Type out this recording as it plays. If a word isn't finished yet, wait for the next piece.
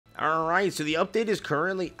Alright, so the update is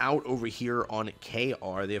currently out over here on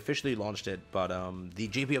KR. They officially launched it, but the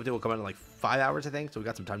JP update will come out in like 5 hours, I think, so we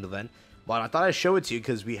got some time till then. But I thought I'd show it to you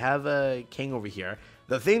because we have a King over here.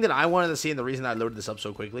 The thing that I wanted to see, and the reason I loaded this up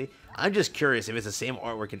so quickly, I'm just curious if it's the same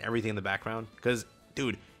artwork and everything in the background. Because,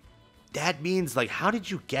 dude, that means, like, how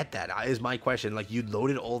did you get that? Is my question. Like, you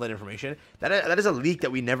loaded all that information? That is a leak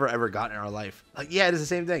that we never ever got in our life. Like, yeah, it is the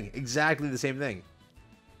same thing. Exactly the same thing.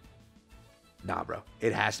 Nah, bro.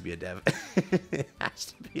 It has to be a dev. It has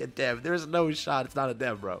to be a dev. There's no shot it's not a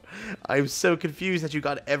dev, bro. I'm so confused that you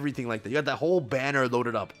got everything like that. You got that whole banner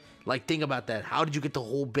loaded up. Like, think about that. How did you get the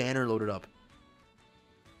whole banner loaded up?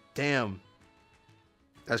 Damn.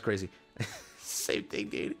 That's crazy. Same thing,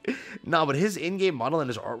 dude. No, but his in-game model and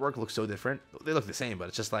his artwork look so different. They look the same, but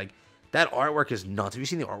it's just like, that artwork is nuts. Have you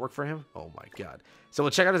seen the artwork for him? Oh my god. So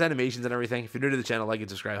we'll check out his animations and everything. If you're new to the channel, like and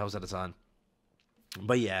subscribe. Helps that it's on.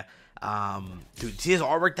 But yeah, dude, see his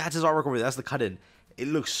artwork? That's his artwork over there. That's the cut-in. It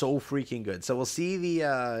looks so freaking good. So we'll see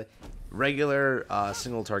the regular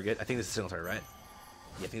single target. I think this is single target, right?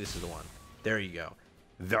 Yeah, I think this is the one. There you go.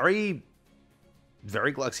 Very,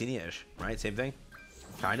 very Glucksini-ish, right? Same thing?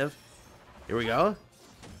 Kind of. Here we go.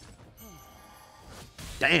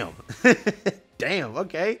 Damn. Damn,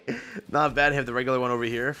 okay. Not bad. Have the regular one over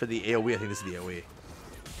here for the AoE. I think this is the AoE.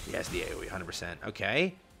 Yes, the AoE, 100%.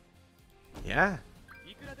 Okay. Yeah.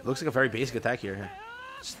 Looks like a very basic attack here.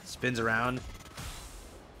 Spins around.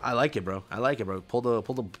 I like it, bro. I like it, bro. Pull the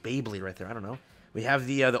Beyblade right there. I don't know. We have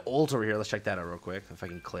the ult over here. Let's check that out real quick. If I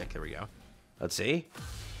can click. There we go. Let's see.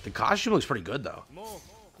 The costume looks pretty good, though.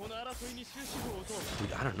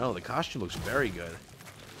 Dude, I don't know. The costume looks very good.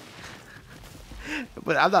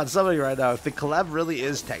 But I'm not summoning right now. If the collab really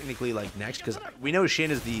is technically, like, next, because we know Shin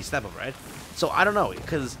is the step-up, right? So, I don't know,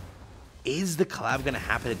 because is the collab going to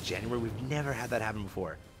happen in January? We've never had that happen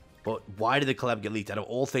before. But why did the collab get leaked? Out of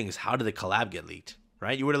all things, how did the collab get leaked?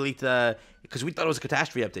 Right? You would have leaked the... Because we thought it was a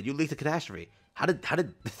catastrophe update. You leaked the catastrophe. How did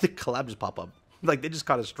the collab just pop up? Like, they just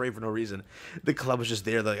caught us straight for no reason. The collab was just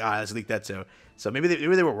there. They're like, let's leak that too. So maybe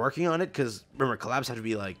they were working on it, because, remember, collabs have to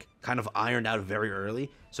be, like, kind of ironed out very early.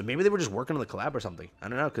 So maybe they were just working on the collab or something. I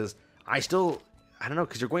don't know, because I don't know,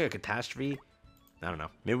 because you're going a catastrophe. I don't know.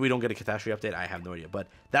 Maybe we don't get a catastrophe update. I have no idea. But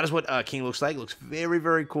that is what King looks like. Looks very,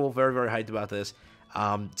 very cool. Very, very hyped about this.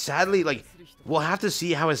 Sadly, like, we'll have to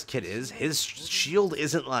see how his kit is. His shield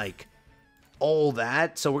isn't, like, all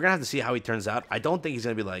that. So we're going to have to see how he turns out. I don't think he's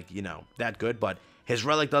going to be, like, you know, that good. But his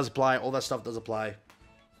relic does apply. All that stuff does apply.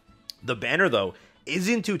 The banner, though,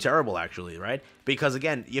 isn't too terrible, actually, right? Because,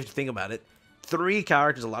 again, you have to think about it. 3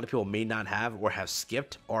 characters a lot of people may not have or have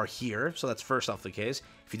skipped are here. So that's first off the case.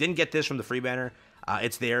 If you didn't get this from the free banner,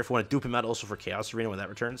 it's there. If you want to dupe him out also for Chaos Arena when that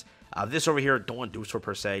returns. This over here, don't want dupes for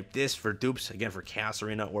per se. This for dupes, again, for Chaos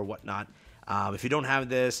Arena or whatnot. If you don't have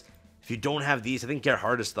this, if you don't have these, I think get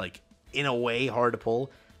hard is, like, in a way, hard to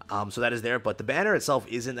pull. So that is there. But the banner itself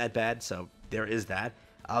isn't that bad, so there is that.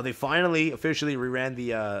 They finally officially reran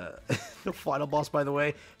the the final boss, by the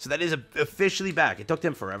way. So that is officially back. It took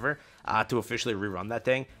them forever to officially rerun that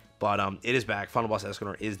thing. But it is back. Final boss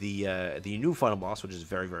Escanor is the new final boss, which is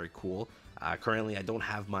very, very cool. Currently, I don't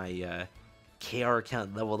have my KR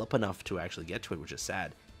account leveled up enough to actually get to it, which is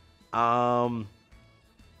sad.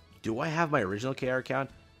 Do I have my original KR account?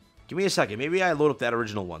 Give me a second. Maybe I load up that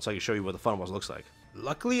original one so I can show you what the final boss looks like.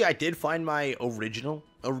 Luckily, I did find my original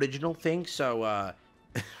thing, so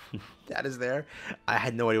that is there. I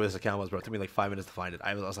had no idea what this account was, bro. It took me like 5 minutes to find it.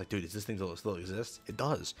 I was like, dude, does this thing still exist? It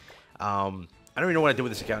does. I don't even know what I did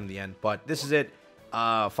with this account in the end, but this is it.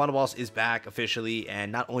 Final boss is back officially,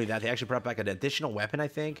 and not only that, they actually brought back an additional weapon, I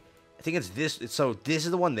think. I think it's this. So this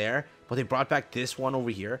is the one there, but they brought back this one over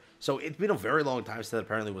here. So it's been a very long time since that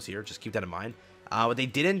apparently was here. Just keep that in mind. But they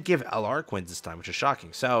didn't give LR coins this time, which is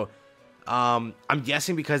shocking. So I'm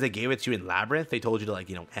guessing because they gave it to you in Labyrinth, they told you to, like,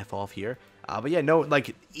 you know, F off here. But yeah, no,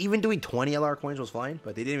 like, even doing 20 LR coins was fine,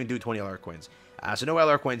 but they didn't even do 20 LR coins. So no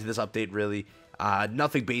LR coins in this update, really.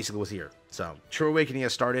 Nothing basic was here. So True Awakening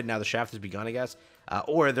has started. Now the Shaft has begun, I guess.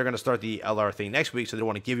 Or they're going to start the LR thing next week, so they don't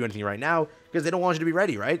want to give you anything right now because they don't want you to be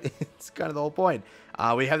ready, right? It's kind of the whole point.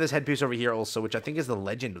 We have this headpiece over here also, which I think is the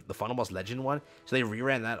Legend, the Final Boss Legend one. So they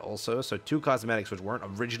reran that also. So 2 cosmetics, which weren't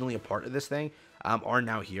originally a part of this thing, are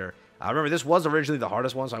now here. Remember, this was originally the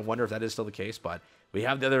hardest one, so I wonder if that is still the case. But we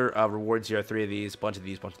have the other rewards here, 3 of these, bunch of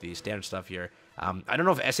these, standard stuff here. I don't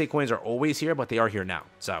know if SA coins are always here, but they are here now.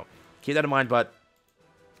 So keep that in mind, but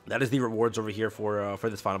that is the rewards over here for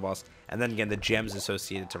this final boss. And then again, the gems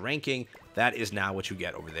associated to ranking, that is now what you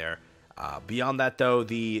get over there. Beyond that, though,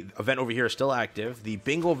 the event over here is still active. The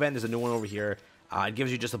bingo event is a new one over here. It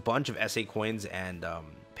gives you just a bunch of SA coins and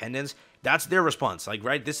pendants. That's their response. Like,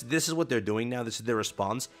 right, this is what they're doing now. This is their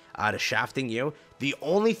response to shafting you. The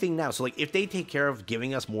only thing now, so like if they take care of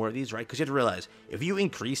giving us more of these, right, because you have to realize, if you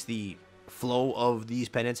increase the flow of these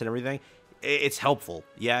pendants and everything, it's helpful.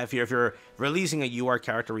 Yeah, if you're releasing a UR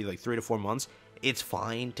character every like 3 to 4 months, it's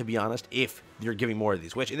fine, to be honest, if you're giving more of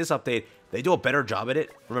these, which in this update, they do a better job at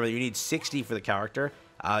it. Remember, you need 60 for the character.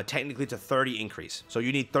 Technically, it's a 30 increase. So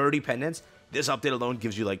you need 30 pendants. This update alone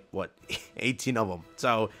gives you, like, what, 18 of them.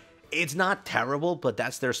 So it's not terrible, but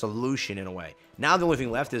that's their solution in a way. Now the only thing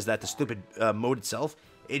left is that the stupid mode itself,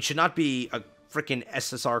 it should not be a freaking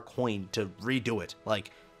SSR coin to redo it.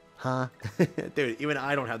 Like, huh? Dude, even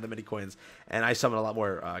I don't have that many coins, and I summon a lot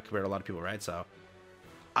more compared to a lot of people, right? So,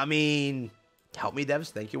 I mean, help me,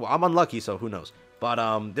 devs. Thank you. Well, I'm unlucky, so who knows? But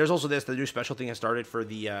there's also the new special thing I started for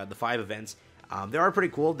the 5 events. They are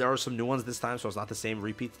pretty cool. There are some new ones this time, so it's not the same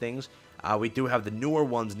repeat things. We do have the newer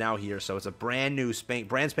ones now here, so it's a brand new,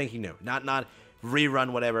 brand spanking new. Not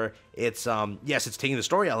rerun, whatever. It's, yes, it's taking the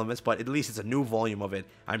story elements, but at least it's a new volume of it.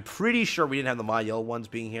 I'm pretty sure we didn't have the My Yellow ones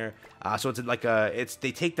being here. So it's like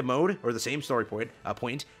they take the mode, or the same story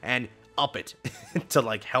point, and up it to,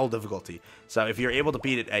 like, hell difficulty. So if you're able to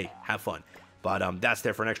beat it, hey, have fun. But that's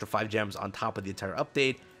there for an extra 5 gems on top of the entire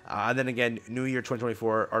update. And then again, New Year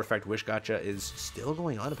 2024 Artifact Wish Gacha is still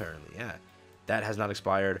going on, apparently. Yeah, that has not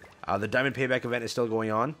expired. The Diamond Payback event is still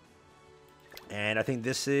going on. And I think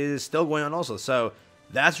this is still going on also. So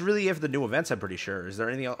that's really it for the new events, I'm pretty sure. Is there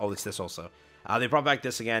anything else? Oh, it's this also. They brought back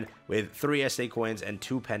this again with 3 SA coins and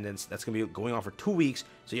 2 pendants. That's going to be going on for 2 weeks.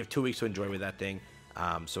 So you have 2 weeks to enjoy with that thing.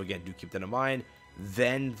 So again, do keep that in mind.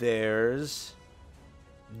 Then there's...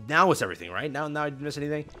 Now it's everything, right? Now I didn't miss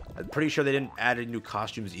anything. I'm pretty sure they didn't add any new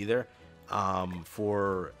costumes either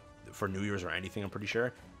for New Year's or anything, I'm pretty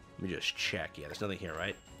sure. Let me just check. Yeah, there's nothing here,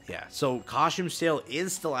 right? Yeah, so costume sale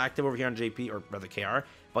is still active over here on JP, or rather KR,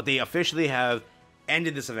 but they officially have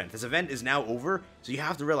ended this event. This event is now over, so you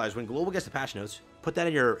have to realize when Global gets the patch notes, put that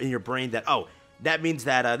in your brain that, oh, that means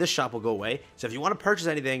that this shop will go away. So if you want to purchase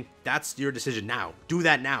anything, that's your decision now. Do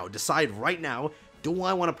that now. Decide right now, do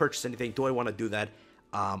I want to purchase anything? Do I want to do that?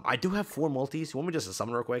 I do have 4 multis. You want me just to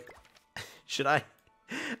summon real quick? Should I?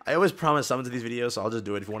 I always promise summons in these videos, so I'll just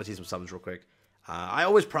do it if you want to see some summons real quick. I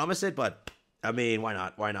always promise it, but, I mean, why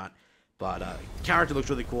not? Why not? But, character looks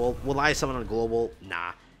really cool. Will I summon on Global?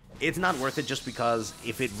 Nah. It's not worth it just because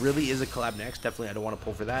if it really is a collab next, definitely I don't want to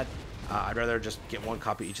pull for that. I'd rather just get 1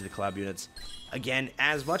 copy of each of the collab units. Again,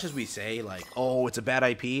 as much as we say, like, oh, it's a bad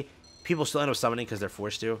IP, people still end up summoning because they're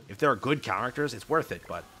forced to. If there are good characters, it's worth it,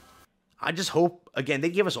 but... I just hope, again,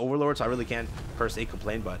 they give us Overlord, so I really can't per se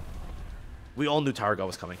complain, but we all knew Tower God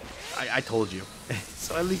was coming. I told you.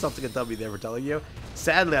 So at least I'll take a W there for telling you.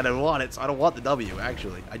 Sadly, I don't want it, so I don't want the W,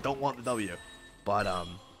 actually. I don't want the W. But,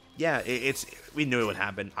 yeah, we knew it would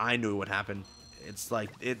happen. I knew it would happen. It's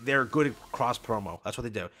like, they're good at cross-promo. That's what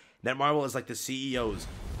they do. Netmarble is like the CEOs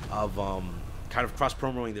of, kind of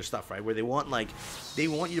cross-promoing their stuff, right? Where they want you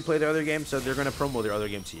to play their other game, so they're going to promo their other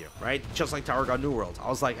game to you, right? Just like Tower God New World. I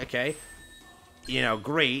was like, okay, you know,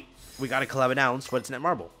 great. We got a collab announced, but it's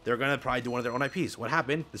Netmarble. They're going to probably do one of their own IPs. What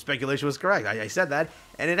happened? The speculation was correct. I said that,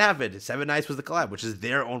 and it happened. 7 Nights was the collab, which is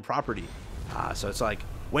their own property. So it's like,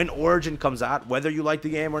 when Origin comes out, whether you like the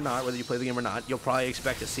game or not, whether you play the game or not, you'll probably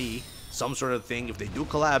expect to see some sort of thing, if they do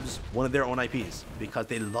collabs, one of their own IPs, because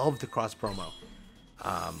they love to cross-promo.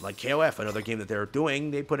 Like KOF, another game that they're doing,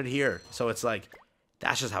 they put it here. So it's like,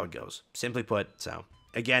 that's just how it goes. Simply put, so,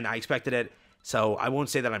 again, I expected it. So I won't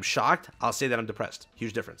say that I'm shocked. I'll say that I'm depressed.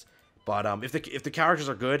 Huge difference. But if the characters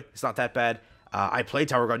are good, it's not that bad. I played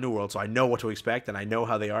Tower God New World, so I know what to expect, and I know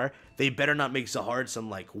how they are. They better not make Zahard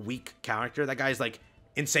some, like, weak character. That guy's, like,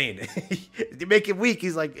 insane. They make him weak.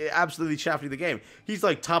 He's, like, absolutely shafting the game. He's,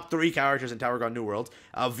 like, top 3 characters in Tower God New World.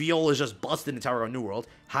 Viola is just busted in Tower God New World.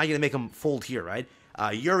 How are you going to make him fold here, right?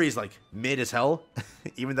 Yuri's, like, mid as hell,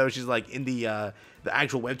 even though she's, like, in the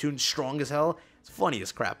actual webtoon, strong as hell. It's funny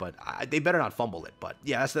as crap, but they better not fumble it. But,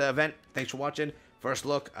 yeah, that's the event. Thanks for watching. First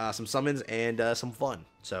look, some summons, and some fun.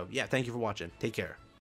 So, yeah, thank you for watching. Take care.